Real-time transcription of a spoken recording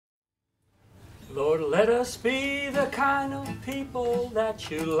Lord, let us be the kind of people that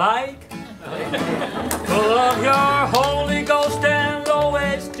you like, full of your Holy Ghost and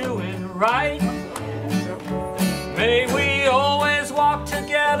always doing right. May we always walk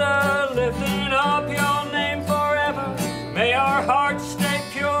together, lifting up your name forever. May our hearts stay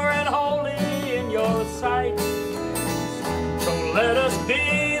pure and holy in your sight. So let us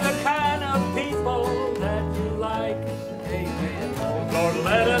be the kind of people that you like. Amen. Lord,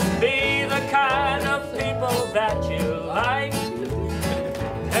 let us be the kind of people that you like,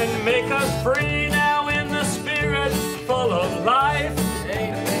 and make us free now in the Spirit, full of life.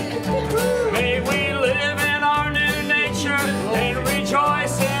 Amen. May we live in our new nature and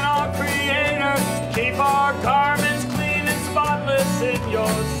rejoice in our Creator. Keep our garments clean and spotless in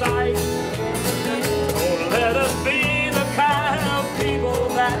your sight. Oh, let us be the kind of people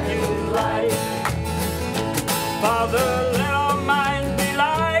that you like. Father, let our minds be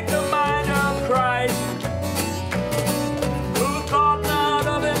like the mind of Christ, who thought not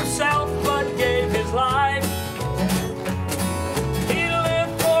of himself but gave his life. He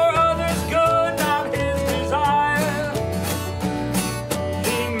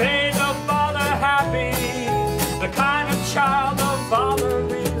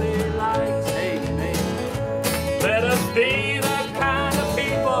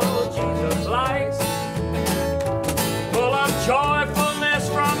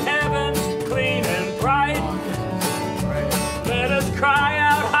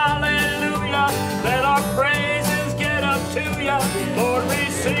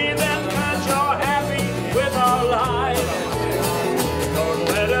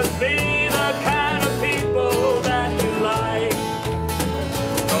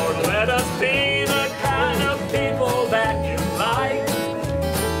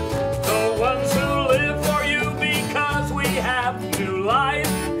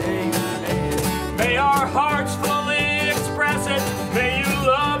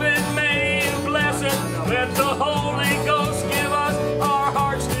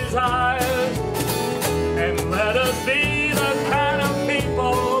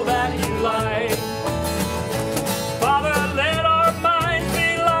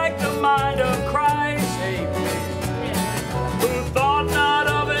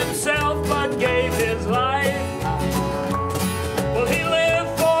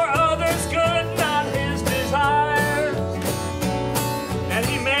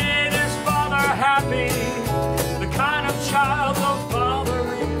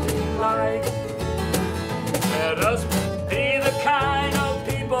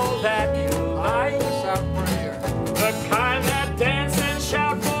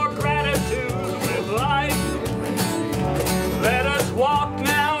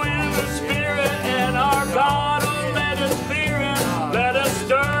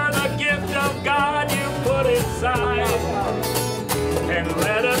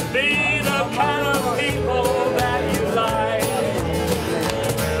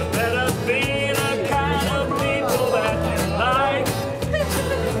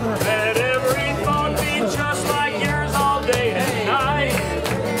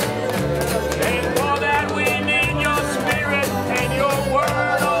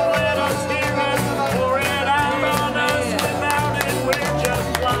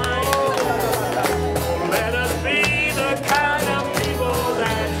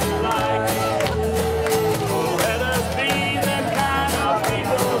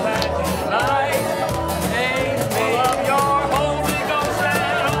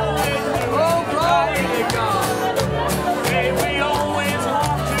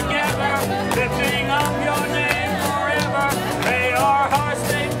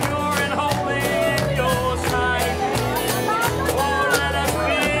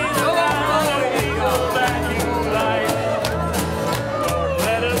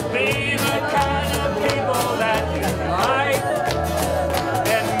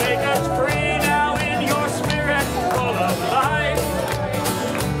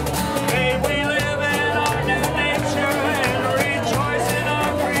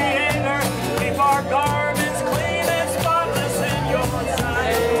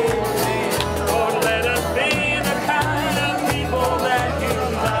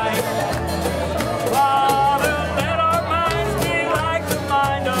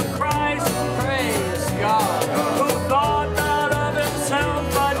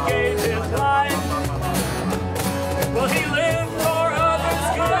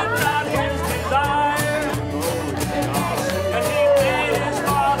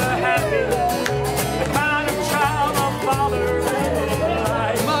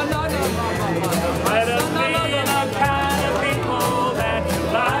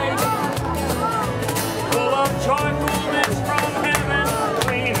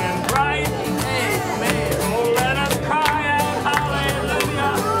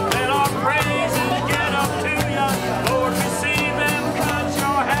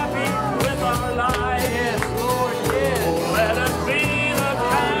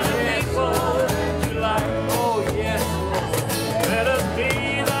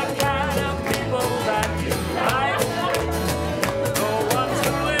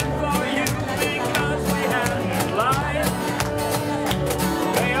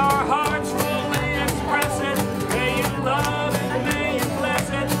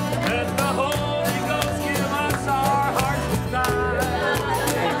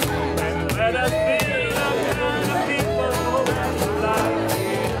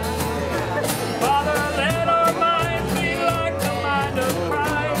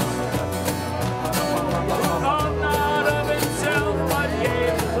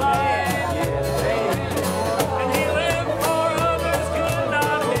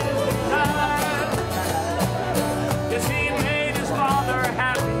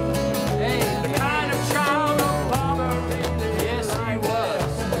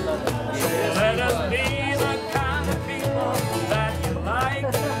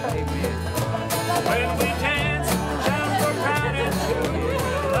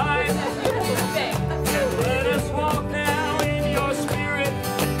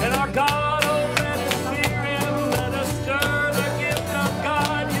God.